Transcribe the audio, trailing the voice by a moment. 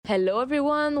Hello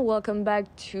everyone, welcome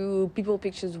back to People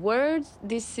Pictures Words.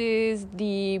 This is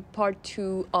the part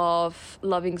 2 of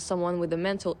loving someone with a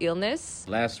mental illness.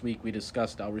 Last week we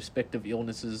discussed our respective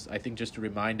illnesses. I think just to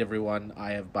remind everyone,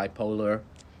 I have bipolar.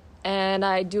 And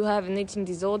I do have an eating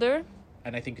disorder.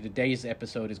 And I think today's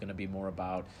episode is going to be more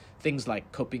about things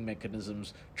like coping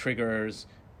mechanisms, triggers,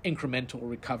 incremental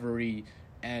recovery,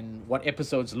 and what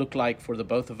episodes look like for the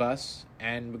both of us.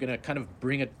 And we're going to kind of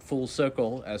bring it full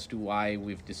circle as to why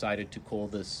we've decided to call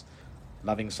this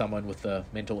Loving Someone with a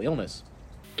Mental Illness.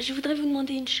 Je voudrais vous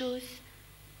demander une chose.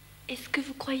 Est-ce que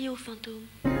vous croyez aux fantômes?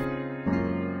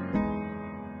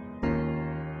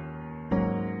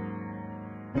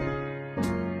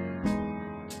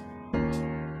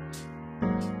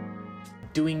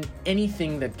 Doing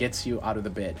anything that gets you out of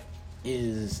the bed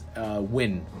is a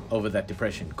win over that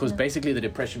depression, because basically the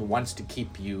depression wants to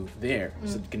keep you there,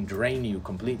 so it can drain you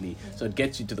completely. So it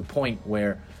gets you to the point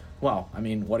where, well, I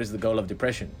mean, what is the goal of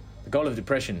depression? The goal of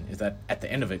depression is that at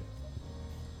the end of it,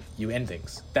 you end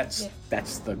things. That's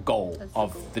the goal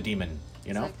of the demon,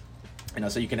 you know?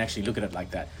 So you can actually look at it like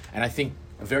that. And I think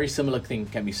a very similar thing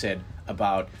can be said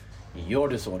about your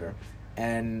disorder.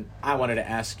 And I wanted to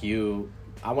ask you,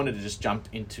 I wanted to just jump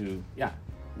into,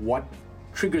 what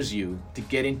triggers you to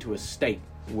get into a state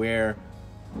where,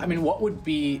 I mean, what would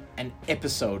be an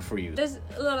episode for you? There's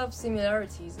a lot of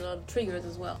similarities, a lot of triggers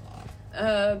as well.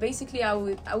 Basically, I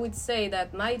would say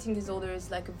that my eating disorder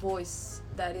is like a voice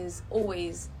that is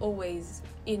always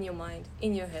in your mind,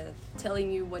 in your head, telling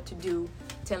you what to do,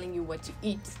 telling you what to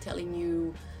eat, telling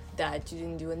you that you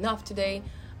didn't do enough today.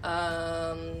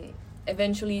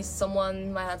 Eventually,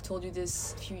 someone might have told you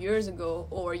this a few years ago,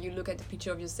 or you look at the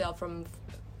picture of yourself from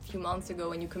few months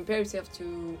ago and you compare yourself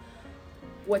to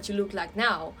what you look like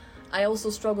now. I also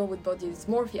struggle with body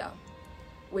dysmorphia,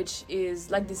 which is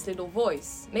like this little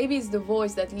voice. Maybe it's the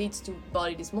voice that leads to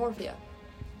body dysmorphia.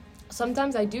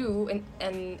 Sometimes I do,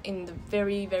 and in the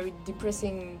very, very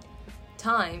depressing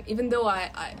time, even though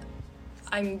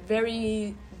I'm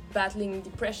very battling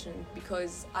depression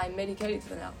because I'm medicated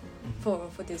for now,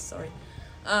 for this,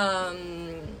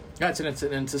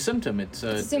 It's a symptom. It's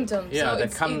a symptom. Yeah, so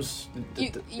that comes.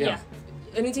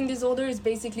 An eating disorder is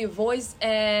basically a voice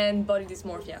and body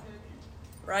dysmorphia,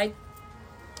 right?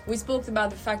 We spoke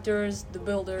about the factors, the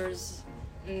builders.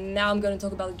 Now I'm going to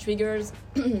talk about the triggers.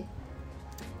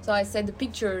 So I said the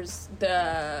pictures,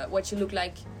 what you look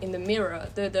like in the mirror,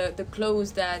 the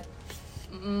clothes that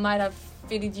might have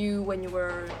fitted you when you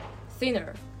were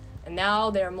thinner, and now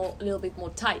they're a little bit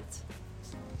more tight.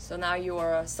 So now you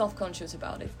are self-conscious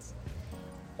about it,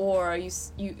 or you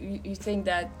think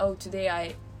that, oh, today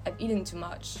I've eaten too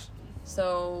much,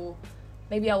 so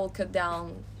maybe I will cut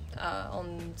down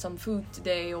on some food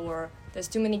today, or there's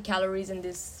too many calories in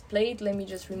this plate, let me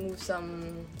just remove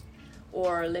some,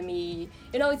 or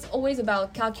it's always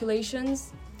about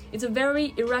calculations. It's a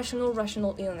very irrational,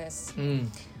 rational illness.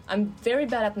 I'm very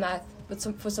bad at math, but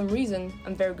for some reason,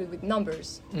 I'm very good with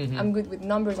numbers. I'm good with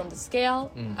numbers on the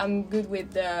scale. I'm good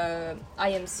with the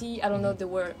IMC. I don't know the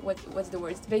word. What's the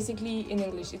word? It's basically, in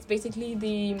English, it's basically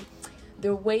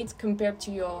the weight compared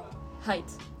to your height.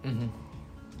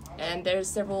 And there's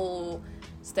several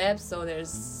steps. So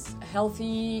there's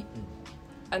healthy,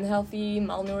 unhealthy,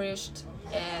 malnourished,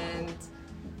 and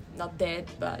not dead,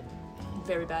 but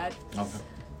very bad. Okay.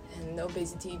 And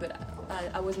obesity, but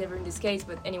I was never in this case.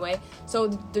 But anyway, so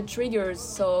the triggers.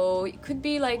 So it could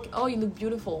be like, oh, you look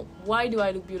beautiful. Why do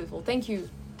I look beautiful? Thank you,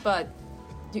 but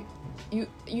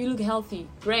you look healthy.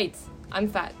 Great. I'm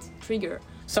fat. Trigger.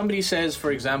 Somebody says,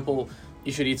 for example,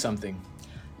 you should eat something.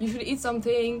 You should eat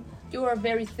something. You are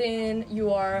very thin.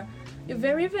 You're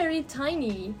very, very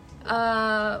tiny.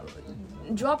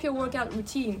 Drop your workout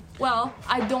routine. Well,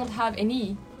 I don't have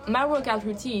any. My workout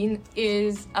routine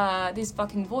is this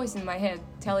fucking voice in my head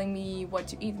telling me what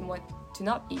to eat and what to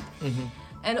not eat.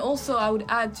 And also, I would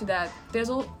add to that,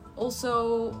 there's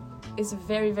also, it's a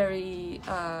very, very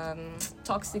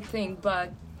toxic thing,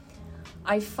 but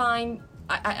I find,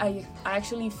 I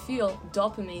actually feel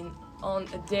dopamine on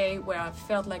a day where I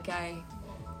felt like I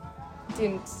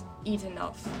didn't eat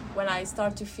enough. When I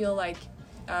start to feel like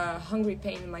hungry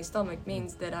pain in my stomach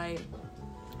means that I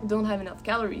don't have enough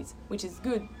calories, which is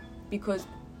good because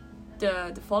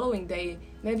the following day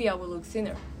maybe I will look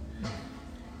thinner.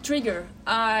 Trigger.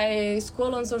 I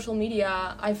scroll on social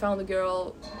media. I found a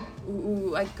girl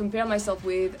who I compare myself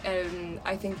with, and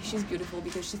I think she's beautiful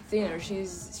because she's thinner.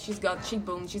 She's got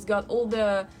cheekbones. She's got all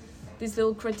this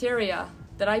little criteria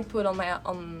that I put on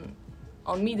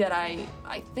me that I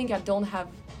think I don't have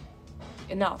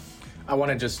enough. I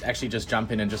want to just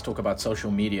jump in and just talk about social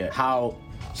media. How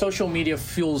social media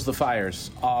fuels the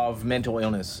fires of mental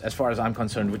illness as far as I'm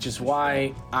concerned, which is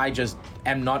why I just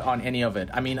am not on any of it.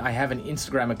 I mean, I have an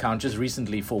Instagram account just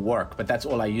recently for work, but that's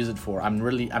all I use it for. I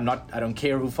don't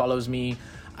care who follows me.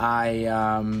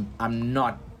 I'm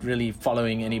not really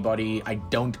following anybody. I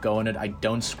don't go on it. I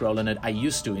don't scroll on it. I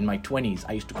used to in my 20s.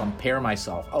 I used to compare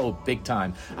myself. Oh, big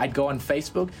time. I'd go on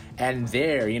Facebook and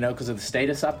there, because of the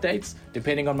status updates,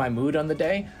 depending on my mood on the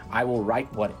day, I will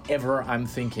write whatever I'm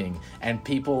thinking. And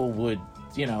people would,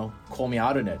 call me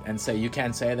out on it and say, you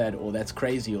can't say that, or that's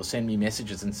crazy, or send me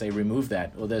messages and say, remove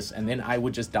that, or this. And then I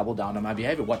would just double down on my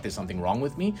behavior. What, there's something wrong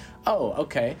with me? Oh,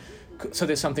 okay. So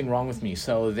there's something wrong with me.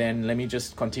 So then let me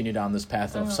just continue down this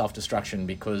path of self-destruction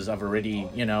because I've already,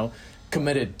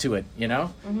 committed to it,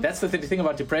 That's the thing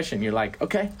about depression. You're like,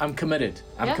 okay, I'm committed.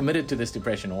 I'm committed to this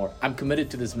depression, or I'm committed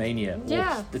to this mania.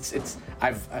 Yeah.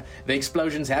 The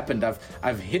explosions happened.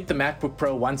 I've hit the MacBook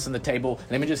Pro once on the table.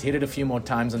 Let me just hit it a few more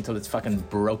times until it's fucking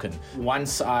broken.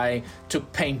 Once I took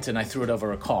paint and I threw it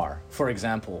over a car, for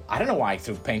example. I don't know why I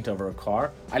threw paint over a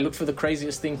car. I looked for the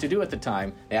craziest thing to do at the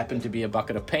time. There happened to be a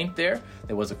bucket of paint there.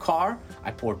 There was a car.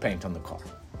 I poured paint on the car.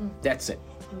 That's it.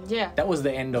 Yeah. That was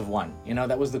the end of one.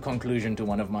 That was the conclusion to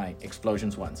one of my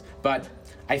explosions once. But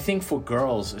I think for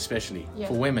girls especially,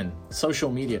 for women, social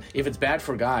media, if it's bad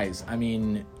for guys, I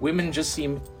mean, women just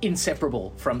seem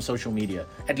inseparable from social media.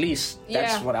 At least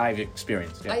that's what I've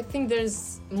experienced. Yeah. I think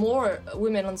there's more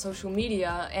women on social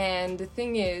media, and the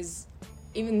thing is,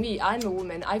 even me, I'm a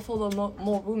woman. I follow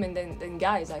more women than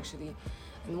guys, actually.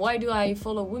 And why do I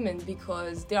follow women?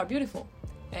 Because they are beautiful.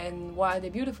 And why are they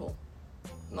beautiful?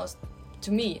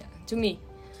 To me,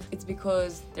 it's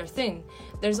because they're thin.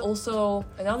 There's also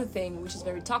another thing which is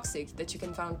very toxic that you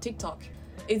can find on TikTok.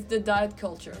 It's the diet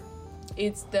culture.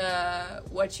 It's the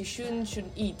what you shouldn't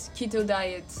eat. Keto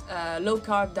diet, low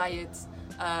carb diet,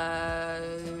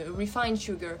 refined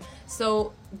sugar.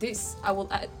 So this I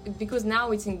will add, because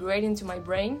now it's ingrained into my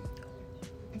brain.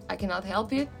 I cannot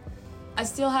help it. I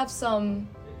still have some.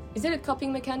 Is it a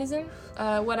coping mechanism?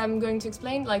 What I'm going to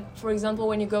explain? Like, for example,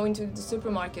 when you go into the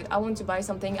supermarket, I want to buy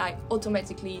something, I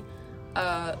automatically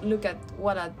look at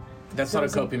what I... That's not a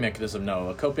coping mechanism, no.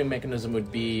 A coping mechanism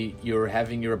would be you're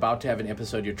about to have an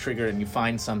episode, you're triggered, and you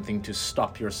find something to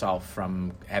stop yourself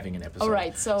from having an episode. All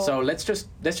right, so let's just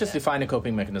define a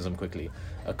coping mechanism quickly.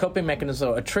 A coping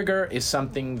mechanism, a trigger is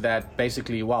something that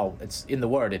basically, it's in the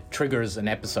word, it triggers an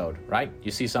episode, right?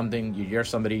 You see something, you hear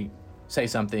somebody say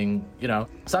something,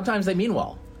 sometimes they mean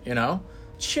well,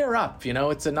 cheer up,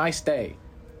 it's a nice day.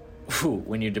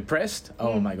 When you're depressed,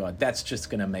 oh my God, that's just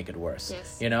gonna make it worse.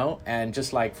 Yes. And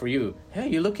just like for you, hey,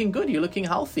 you're looking good, you're looking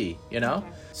healthy, Okay.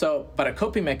 So, but a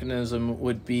coping mechanism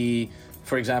would be,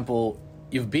 for example,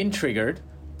 you've been triggered,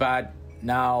 but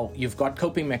now you've got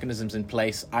coping mechanisms in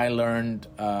place. I learned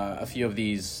a few of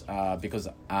these because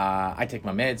I take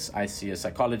my meds, I see a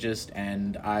psychologist,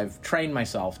 and I've trained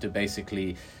myself to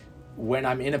basically, when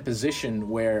I'm in a position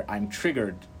where I'm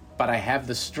triggered, but I have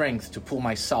the strength to pull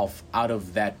myself out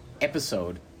of that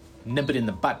episode, nip it in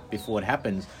the butt before it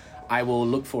happens, I will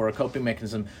look for a coping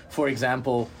mechanism. For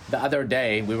example, the other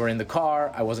day we were in the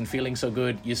car, I wasn't feeling so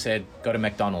good, you said, go to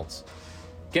McDonald's.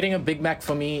 Getting a Big Mac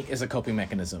for me is a coping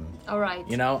mechanism. All right.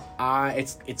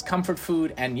 It's comfort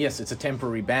food, and yes, it's a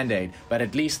temporary Band-Aid, but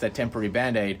at least that temporary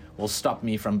Band-Aid will stop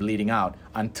me from bleeding out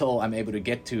until I'm able to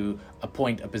get to a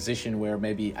position where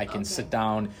maybe I can sit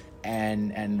down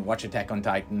and watch Attack on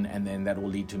Titan, and then that will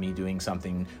lead to me doing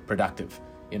something productive,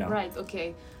 Right,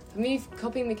 okay. For me,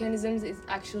 coping mechanisms is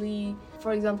actually,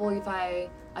 for example, if I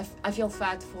feel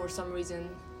fat for some reason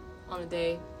on a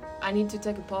day, I need to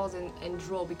take a pause and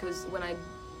draw, because when I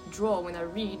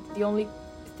read, the only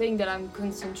thing that I'm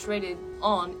concentrated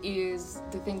on is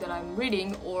the thing that I'm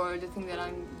reading or the thing that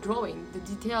I'm drawing, the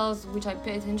details which I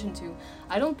pay attention to.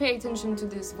 I don't pay attention to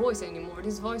this voice anymore.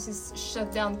 This voice is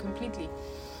shut down completely.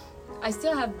 I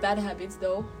still have bad habits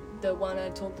though, the one I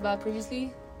talked about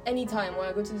previously. Anytime when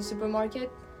I go to the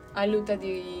supermarket, I look at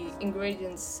the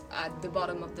ingredients at the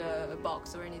bottom of the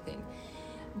box or anything.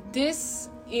 This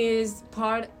is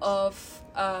part of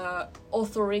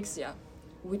orthorexia,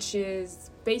 which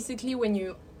is basically when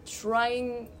you're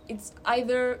trying, it's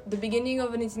either the beginning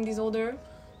of an eating disorder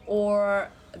or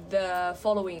the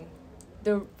following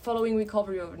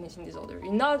recovery of an eating disorder.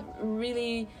 You're not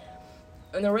really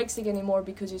anorexic anymore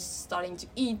because you're starting to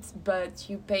eat, but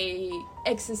you pay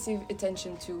excessive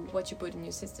attention to what you put in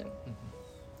your system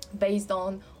based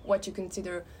on what you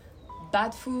consider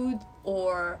bad food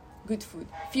or good food.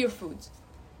 Fear foods.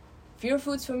 Fear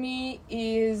foods for me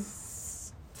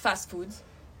is fast food.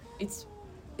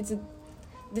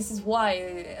 This is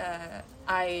why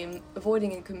I'm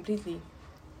avoiding it completely.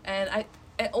 And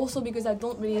and also because I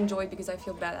don't really enjoy it because I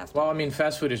feel bad after. Well, I mean,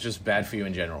 fast food is just bad for you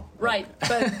in general. Right,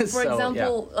 but for So,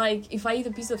 example, like if I eat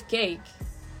a piece of cake,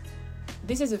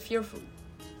 this is a fear food.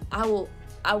 I will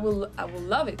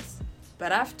love it,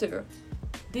 but after,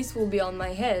 this will be on my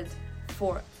head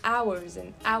for hours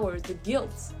and hours. The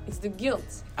guilt, it's the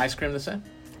guilt. Ice cream the same?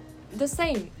 The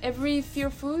same. Every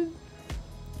fear food,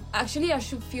 actually I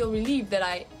should feel relieved that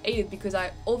I ate it because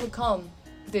I overcome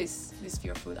this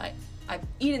fear food. I've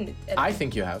eaten it. I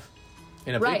think you have.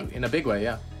 In a big way,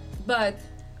 yeah. But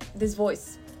this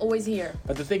voice, always here.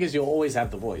 But the thing is, you'll always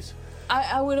have the voice.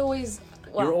 I would always...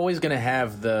 Well, You're always going to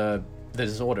have the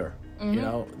disorder. Mm-hmm. You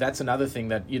know, that's another thing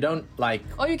that you don't like.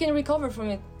 or you can recover from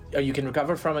it. You can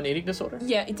recover from an eating disorder?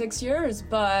 Yeah, it takes years,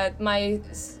 but my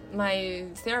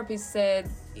therapist said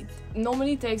it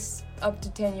normally takes up to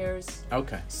 10 years.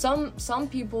 Okay. Some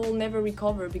people never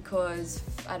recover because,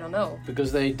 I don't know,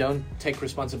 Because they don't take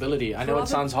responsibility. I know it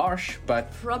sounds harsh,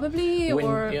 but probably, When-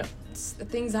 or yeah.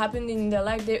 things happened in their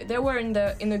life. They were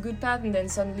in a good path, and then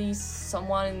suddenly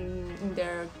someone in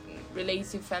their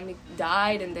relative family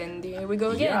died, and then here we go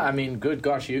again. yeah, I mean, good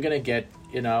gosh, you're going to get,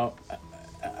 you know,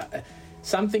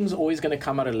 something's always going to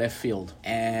come out of left field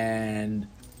and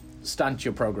stunt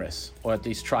your progress, or at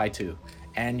least try to,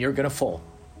 and you're going to fall.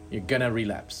 You're going to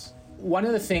relapse. One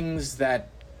of the things that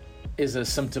is a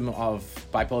symptom of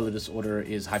bipolar disorder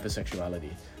is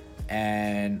hypersexuality.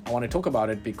 And I want to talk about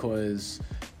it because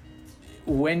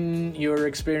when you're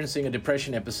experiencing a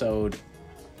depression episode,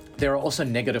 there are also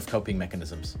negative coping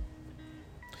mechanisms.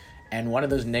 And one of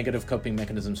those negative coping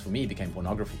mechanisms for me became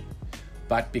pornography.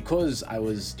 But because I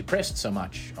was depressed so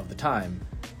much of the time,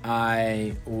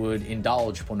 I would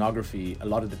indulge pornography a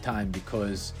lot of the time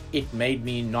because it made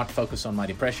me not focus on my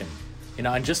depression. You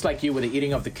know, and just like you with the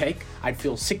eating of the cake, I'd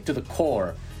feel sick to the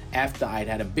core after I'd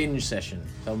had a binge session.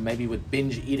 So maybe with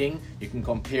binge eating, you can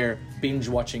compare binge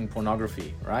watching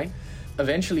pornography, right?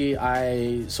 Eventually,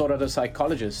 I sought out a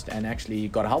psychologist and actually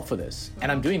got help for this.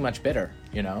 And I'm doing much better,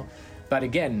 you know. But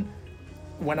again,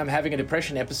 when I'm having a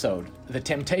depression episode, the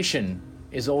temptation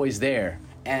is always there.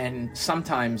 And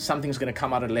sometimes something's going to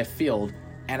come out of left field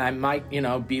and I might, you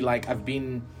know, be like, I've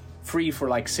been free for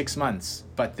like 6 months,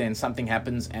 but then something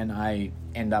happens and I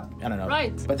end up, I don't know.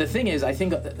 Right. But the thing is, I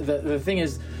think the thing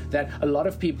is that a lot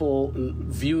of people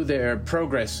view their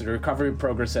progress, their recovery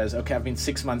progress as, okay, I've been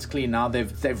 6 months clean, now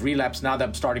they've relapsed, now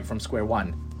I'm starting from square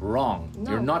one. Wrong.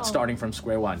 No, You're not wrong. starting from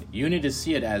square one. You need to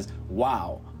see it as,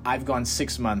 wow, I've gone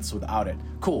 6 months without it.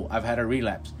 Cool, I've had a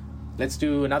relapse. Let's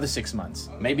do another 6 months.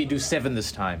 Maybe do 7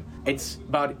 this time. It's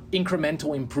about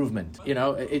incremental improvement. You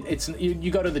know, it's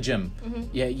you go to the gym. Mm-hmm.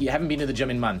 Yeah, you haven't been to the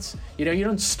gym in months. You know, you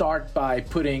don't start by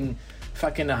putting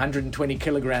fucking 120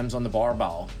 kilograms on the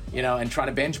barbell, you know, and trying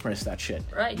to bench press that shit.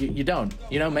 Right. You don't.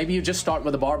 You know, maybe you just start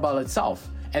with the barbell itself.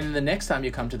 And then the next time you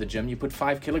come to the gym, you put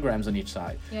 5 kilograms on each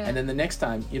side. Yeah. And then the next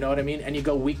time, you know what I mean? And you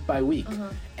go week by week.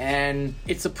 And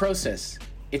it's a process.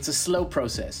 It's a slow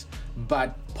process.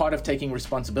 But part of taking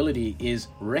responsibility is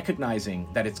recognizing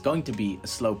that it's going to be a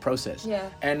slow process. Yeah.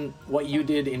 And what you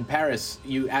did in Paris,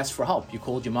 you asked for help. You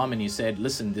called your mom and you said,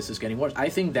 listen, this is getting worse. I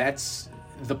think that's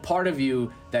the part of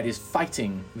you that is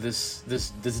fighting this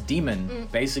demon,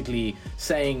 basically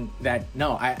saying that,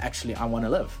 no, I want to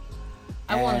live.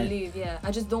 I want to And- live, yeah.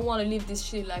 I just don't want to live this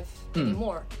shitty life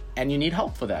anymore. And you need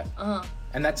help for that.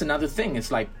 And that's another thing.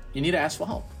 It's like, you need to ask for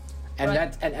help. And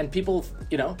Right. and people,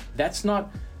 you know, that's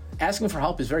not, asking for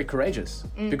help is very courageous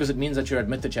because it means that you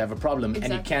admit that you have a problem and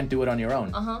you Exactly. can't do it on your own.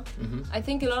 I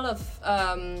think a lot of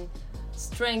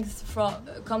strength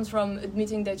comes from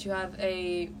admitting that you have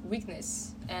a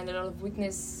weakness, and a lot of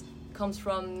weakness comes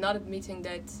from not admitting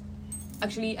that,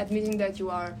 actually admitting that you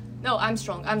are, no, I'm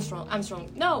strong.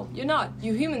 No, you're not.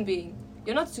 You're a human being.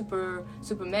 You're not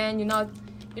Superman.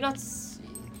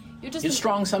 You're just You're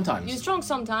strong sometimes. You're strong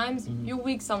sometimes, you're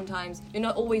weak sometimes. You're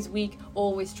not always weak,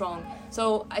 always strong.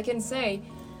 So I can say,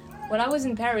 when I was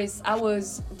in Paris, I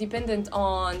was dependent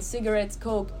on cigarettes,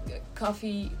 Coke,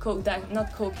 coffee, Coke,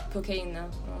 not Coke, cocaine,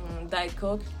 Diet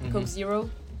Coke, Coke Zero.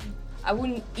 I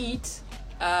wouldn't eat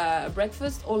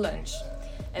breakfast or lunch.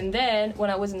 And then when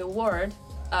I was in the ward,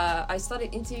 I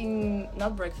started eating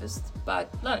not breakfast,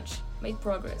 but lunch, made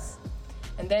progress.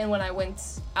 And then when I went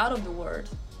out of the ward,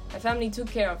 my family took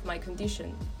care of my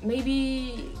condition.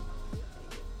 Maybe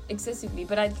excessively,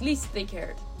 but at least they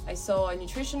cared. I saw a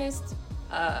nutritionist.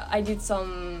 I did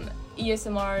some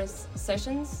ESMR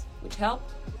sessions, which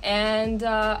helped. And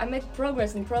I made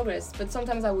progress, but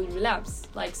sometimes I would relapse.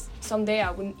 Like someday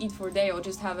I wouldn't eat for a day or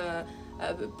just have a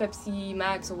Pepsi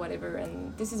Max or whatever.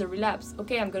 And this is a relapse.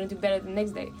 Okay, I'm going to do better the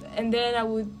next day. And then I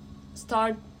would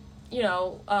start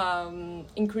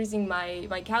increasing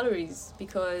my calories,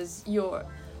 because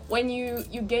when you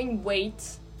gain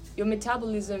weight, your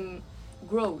metabolism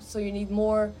grows, so you need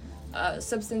more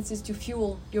substances to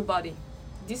fuel your body.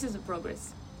 This is a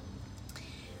progress.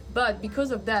 But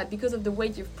because of the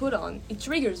weight you've put on, it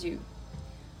triggers you.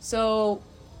 So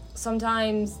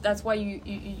sometimes that's why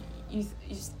you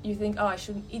think, oh, I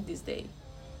shouldn't eat this day.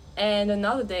 And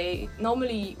another day,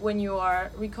 normally when you are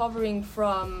recovering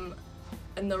from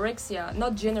anorexia,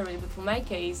 not generally, but for my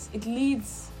case, it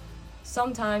leads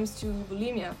sometimes to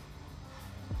bulimia,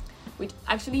 which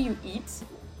actually you eat,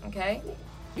 okay?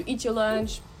 You eat your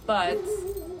lunch, but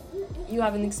you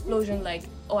have an explosion like,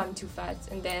 oh, I'm too fat,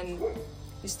 and then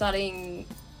you're starting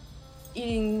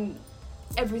eating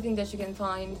everything that you can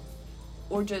find,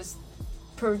 or just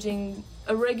purging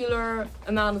a regular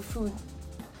amount of food.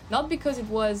 Not because it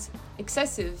was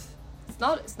excessive.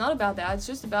 It's not about that. It's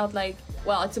just about like,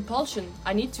 well, it's a pulsion.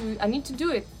 I need to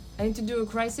do it. I need to do a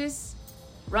crisis,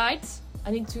 right?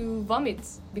 I need to vomit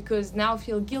because now I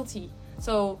feel guilty.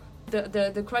 So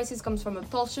the crisis comes from a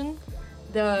pulsion.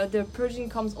 The purging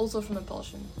comes also from a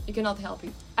pulsion. You cannot help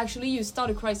it. Actually, you start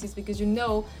a crisis because you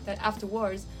know that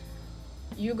afterwards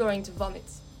you're going to vomit.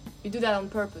 You do that on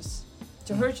purpose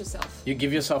to hurt yourself. You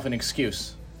give yourself an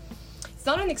excuse. It's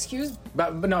not an excuse.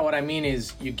 But no, what I mean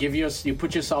is you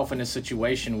put yourself in a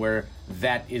situation where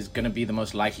that is going to be the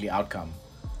most likely outcome.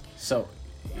 So,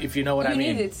 if you know what I mean.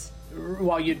 You need it.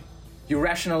 Well, you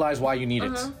rationalize why you need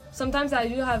it. Sometimes I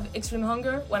do have extreme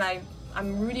hunger when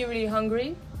I'm really, really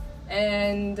hungry,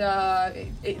 and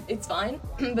it's fine.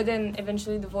 But then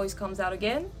eventually the voice comes out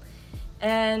again.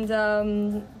 And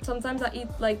sometimes I eat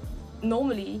like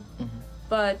normally,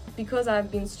 but because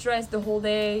I've been stressed the whole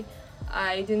day,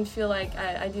 I didn't feel like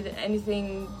I did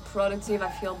anything productive. I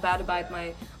feel bad about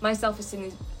my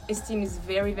self-esteem is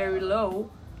very, very low.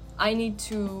 I need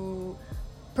to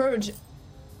purge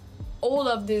all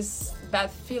of these bad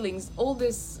feelings, all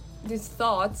these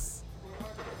thoughts.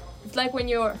 It's like when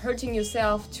you're hurting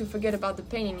yourself to forget about the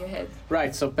pain in your head.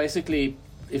 Right, so basically,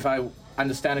 if I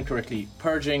understand it correctly,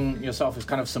 purging yourself is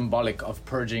kind of symbolic of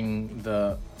purging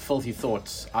the filthy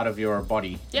thoughts out of your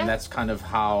body. Yeah. And that's kind of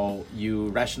how you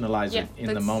rationalize it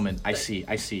in the moment. I see.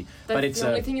 That's But it's the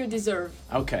only thing you deserve.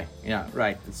 Okay, yeah,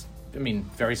 right. It's,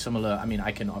 very similar.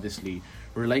 I can obviously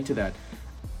relate to that.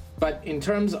 But in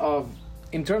terms of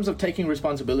taking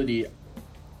responsibility,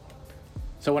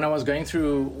 so when I was going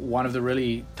through one of the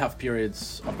really tough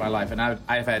periods of my life, and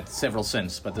I've had several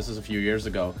since, but this is a few years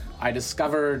ago, I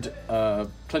discovered a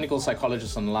clinical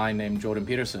psychologist online named Jordan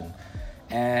Peterson.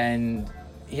 And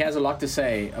he has a lot to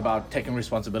say about taking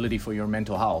responsibility for your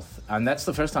mental health. And that's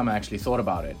the first time I actually thought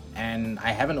about it. And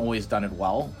I haven't always done it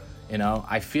well.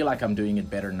 I feel like I'm doing it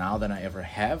better now than I ever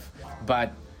have.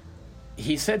 But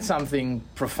he said something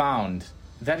profound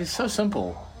that is so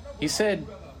simple. He said,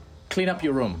 clean up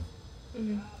your room.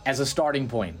 As a starting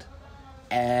point.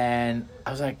 And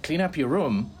I was like, clean up your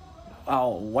room? Oh,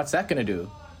 what's that going to do?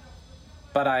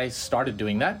 But I started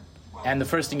doing that. And the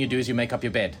first thing you do is you make up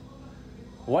your bed.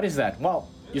 What is that? Well,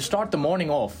 you start the morning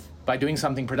off by doing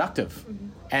something productive.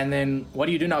 And then what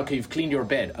do you do now? Okay, you've cleaned your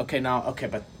bed. Okay,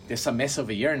 but there's some mess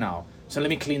over here now. So let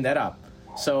me clean that up.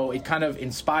 So it kind of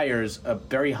inspires a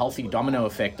very healthy domino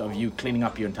effect of you cleaning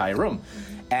up your entire room.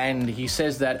 And he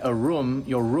says that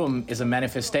your room is a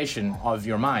manifestation of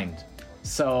your mind.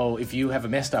 So if you have a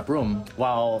messed up room,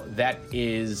 well, that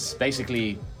is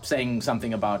basically saying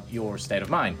something about your state of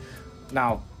mind.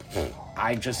 Now,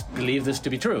 I just believe this to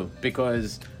be true,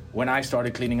 because when I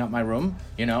started cleaning up my room,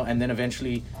 and then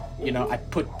eventually, I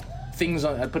put things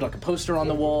on. I put like a poster on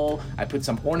the wall. I put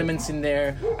some ornaments in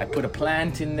there. I put a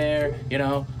plant in there.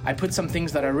 I put some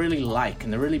things that I really like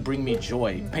and that really bring me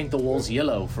joy. Paint the walls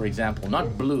yellow, for example,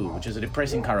 not blue, which is a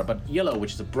depressing color, but yellow,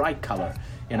 which is a bright color.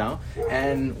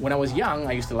 And when I was young,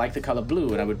 I used to like the color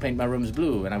blue, and I would paint my rooms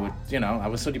blue, and I would, I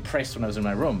was so depressed when I was in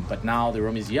my room. But now the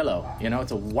room is yellow.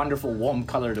 It's a wonderful, warm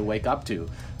color to wake up to.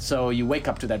 So you wake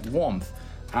up to that warmth,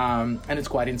 and it's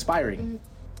quite inspiring.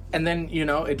 And then,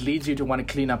 it leads you to want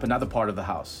to clean up another part of the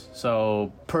house.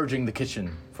 So purging the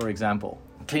kitchen, for example.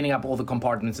 Cleaning up all the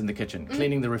compartments in the kitchen.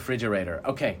 Cleaning the refrigerator.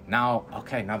 Okay, now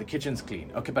the kitchen's clean.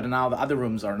 Okay, but now the other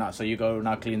rooms are not. So you go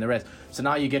now clean the rest. So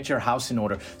now you get your house in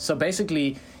order. So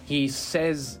basically, he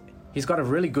says he's got a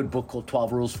really good book called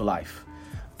 12 Rules for Life.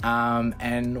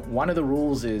 And one of the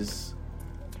rules is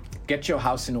get your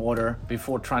house in order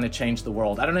before trying to change the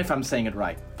world. I don't know if I'm saying it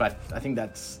right, but I think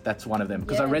that's one of them.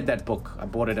 Because I read that book. I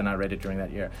bought it and I read it during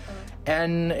that year.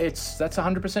 And that's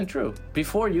 100% true.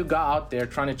 Before you go out there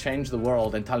trying to change the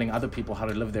world and telling other people how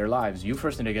to live their lives, you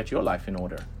first need to get your life in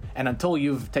order. And until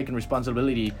you've taken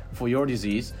responsibility for your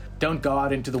disease, don't go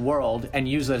out into the world and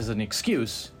use it as an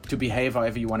excuse to behave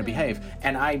however you want to behave.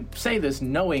 And I say this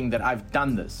knowing that I've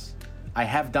done this. I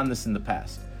have done this in the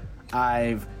past.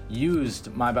 I've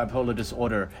used my bipolar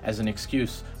disorder as an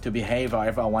excuse to behave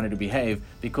however I wanted to behave,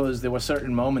 because there were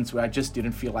certain moments where I just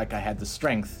didn't feel like I had the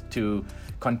strength to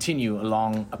continue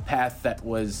along a path that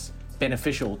was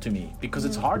beneficial to me, because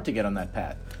it's hard to get on that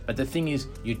path. But the thing is,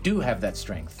 you do have that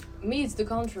strength. Me, it's the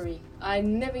contrary. I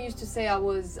never used to say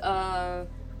I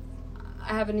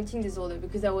have an eating disorder,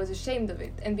 because I was ashamed of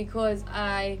it, and because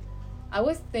I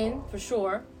was thin for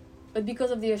sure, but because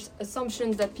of the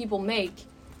assumptions that people make,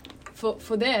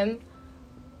 for them,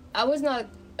 I was not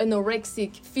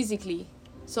anorexic physically,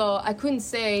 so I couldn't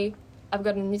say I've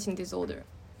got an eating disorder.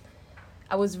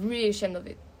 I was really ashamed of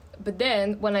it. But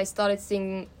then when I started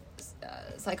seeing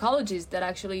psychologists that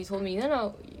actually told me,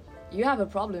 no, you have a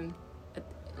problem.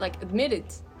 Like, admit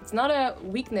it. It's not a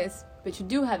weakness, but you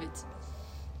do have it.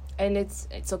 And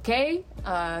it's okay.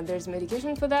 There's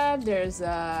medication for that. There's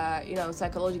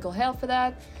psychological help for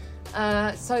that.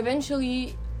 So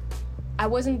eventually, I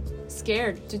wasn't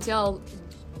scared to tell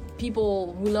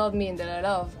people who love me and that I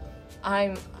love,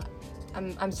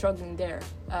 I'm struggling there.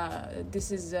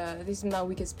 This is my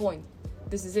weakest point.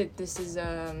 This is it. This is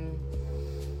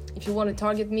if you want to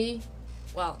target me,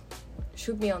 well,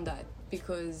 shoot me on that,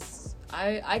 because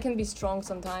I can be strong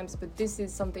sometimes, but this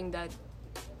is something that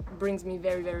brings me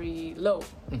very, very low.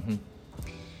 Mm-hmm.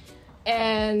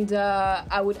 And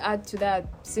I would add to that,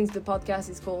 since the podcast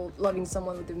is called Loving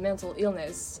Someone with a Mental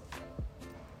Illness,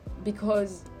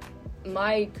 because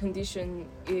my condition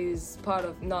is part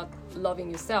of not loving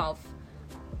yourself,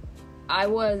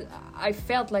 I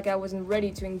felt like I wasn't ready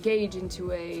to engage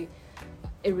into a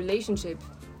relationship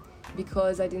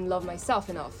because I didn't love myself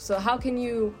enough. So how can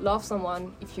you love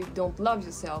someone if you don't love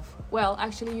yourself? Well,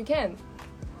 actually you can,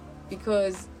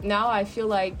 because now I feel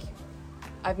like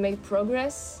I've made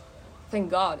progress.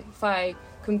 Thank God. If I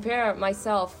compare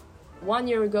myself 1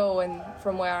 year ago and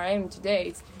from where I am today,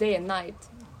 it's day and night.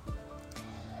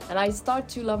 And I start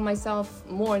to love myself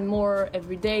more and more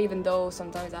every day, even though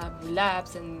sometimes I have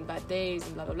relapse and bad days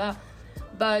and blah, blah, blah.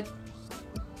 But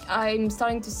I'm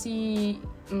starting to see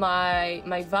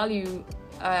my value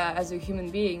as a human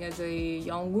being, as a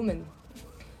young woman.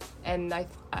 And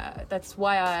that's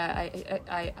why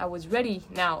I was ready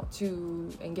now to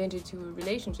engage into a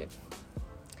relationship.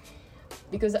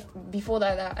 Because before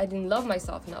that, I didn't love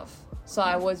myself enough. So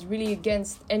I was really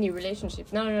against any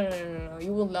relationship. No,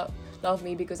 you won't love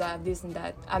me because I have this and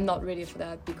that. I'm not ready for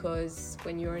that, because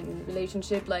when you're in a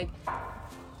relationship, like,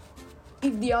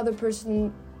 if the other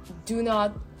person do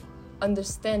not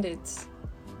understand it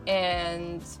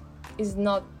and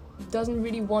doesn't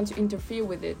really want to interfere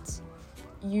with it,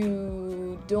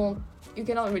 you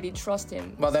cannot really trust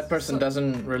him. Well, that person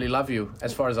doesn't really love you,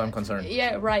 as far as I'm concerned.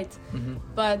 Yeah, right. Mm-hmm.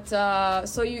 But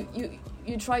so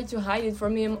you try to hide it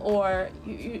from him, or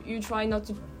you try not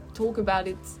to talk about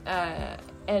it,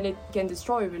 and it can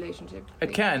destroy a relationship.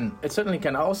 It can. It certainly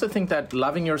can. I also think that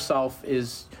loving yourself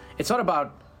it's not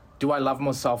about, do I love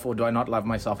myself or do I not love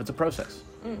myself? It's a process.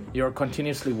 You're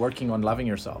continuously working on loving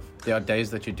yourself. There are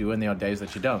days that you do and there are days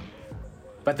that you don't.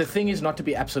 But the thing is not to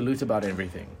be absolute about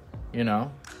everything, you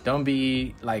know? Don't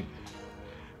be like,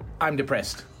 I'm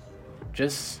depressed.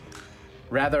 Just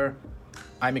rather,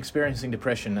 I'm experiencing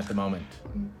depression at the moment.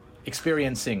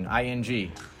 Experiencing,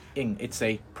 ing, it's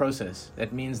a process.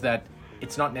 That means that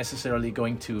it's not necessarily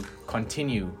going to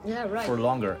continue for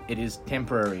longer. It is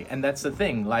temporary. And that's the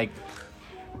thing, like,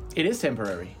 it is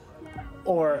temporary.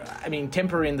 Or, I mean,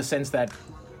 temporary in the sense that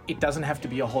it doesn't have to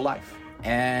be your whole life.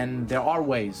 And there are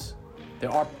ways. There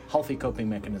are healthy coping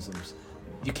mechanisms.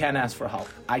 You can ask for help.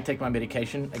 I take my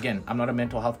medication. Again, I'm not a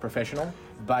mental health professional,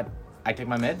 but I take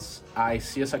my meds. I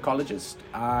see a psychologist.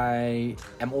 I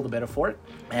am all the better for it.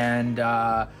 And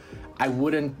I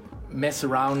wouldn't mess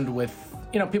around with,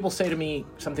 people say to me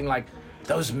something like,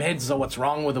 those meds are what's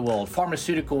wrong with the world.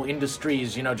 Pharmaceutical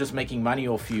industries, just making money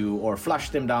off you, or flush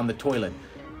them down the toilet.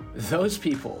 Those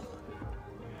people,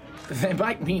 they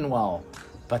might mean well,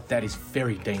 but that is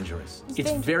very dangerous.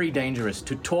 It's very dangerous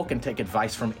to talk and take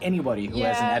advice from anybody who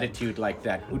has an attitude like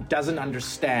that, who doesn't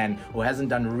understand, who hasn't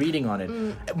done reading on it.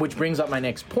 Which brings up my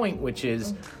next point, which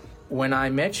is, when I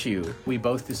met you, we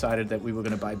both decided that we were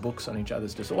going to buy books on each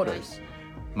other's disorders.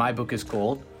 My book is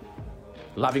called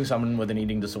Loving Someone with an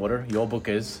Eating Disorder. Your book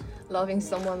is Loving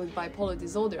Someone with Bipolar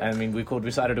Disorder. I mean, we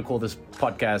decided to call this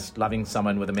podcast Loving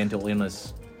Someone with a Mental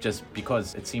Illness, just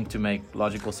because it seemed to make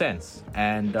logical sense.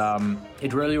 And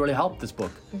it really, really helped, this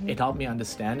book. Mm-hmm. It helped me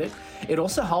understand it. It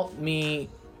also helped me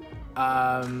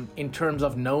in terms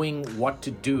of knowing what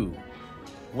to do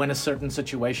when a certain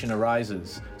situation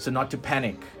arises. So not to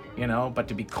panic, but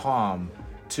to be calm,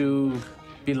 to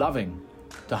be loving,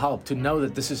 to help, to know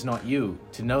that this is not you,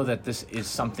 to know that this is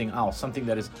something else, something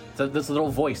that is this little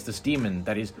voice, this demon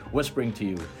that is whispering to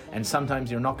you. And sometimes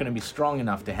you're not going to be strong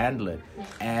enough to handle it.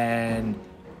 And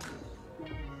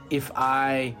if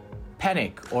I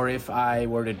panic, or if I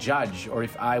were to judge, or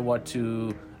if I were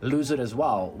to lose it as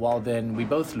well, then we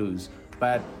both lose.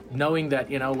 But knowing that,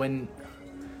 when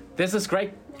there's this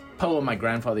great poem my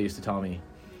grandfather used to tell me: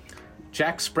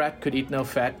 Jack Sprat could eat no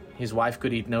fat, his wife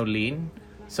could eat no lean,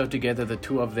 so together the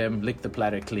two of them licked the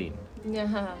platter clean.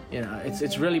 Yeah.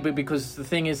 It's really big, because the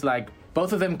thing is, like,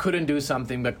 both of them couldn't do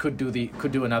something, but could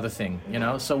do another thing.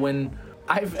 So when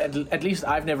at least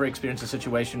I've never experienced a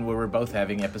situation where we're both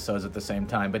having episodes at the same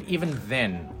time. But even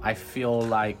then, I feel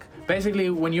like basically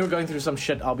when you're going through some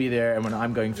shit, I'll be there, and when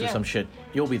I'm going through some shit,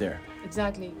 you'll be there.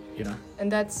 Exactly.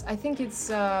 And I think it's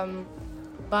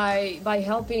by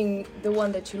helping the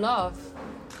one that you love,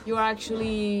 you are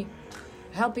actually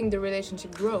helping the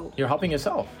relationship grow. You're helping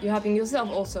yourself. You're helping yourself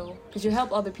also, because you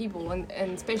help other people, and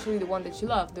especially the one that you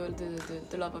love,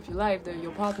 the love of your life,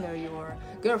 your partner, your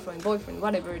girlfriend, boyfriend,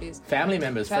 whatever it is. Family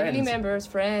members,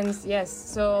 friends, yes.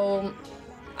 So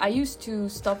I used to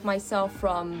stop myself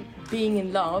from being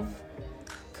in love,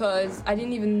 because I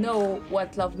didn't even know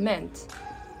what love meant.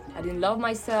 I didn't love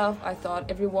myself. I thought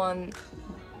everyone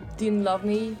didn't love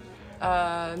me.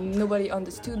 Nobody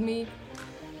understood me.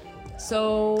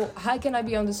 So how can I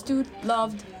be understood,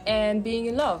 loved, and being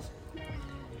in love?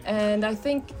 And I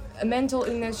think a mental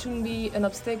illness shouldn't be an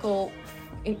obstacle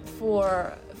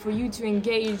for you to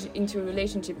engage into a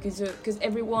relationship, because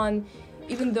everyone,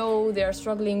 even though they are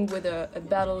struggling with a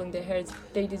battle in their heads,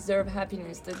 they deserve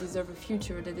happiness, they deserve a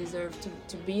future, they deserve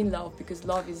to be in love, because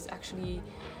love is actually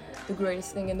the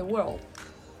greatest thing in the world.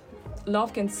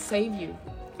 Love can save you.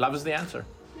 Love is the answer.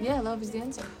 Yeah, love is the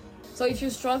answer. So if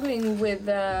you're struggling with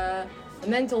a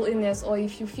mental illness, or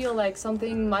if you feel like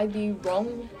something might be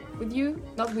wrong with you,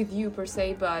 not with you per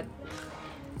se, but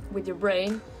with your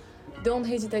brain, don't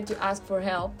hesitate to ask for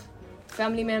help.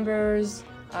 Family members,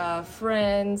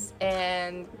 friends,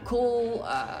 and call,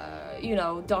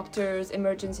 doctors,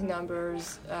 emergency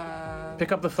numbers.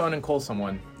 Pick up the phone and call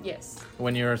someone. Yes.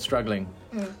 When you're struggling,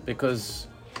 because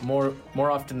more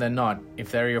often than not,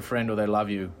 if they're your friend or they love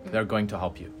you, they're going to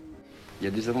help you. Il y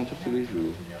a des aventures tous les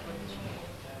jours.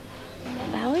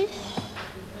 Bah oui,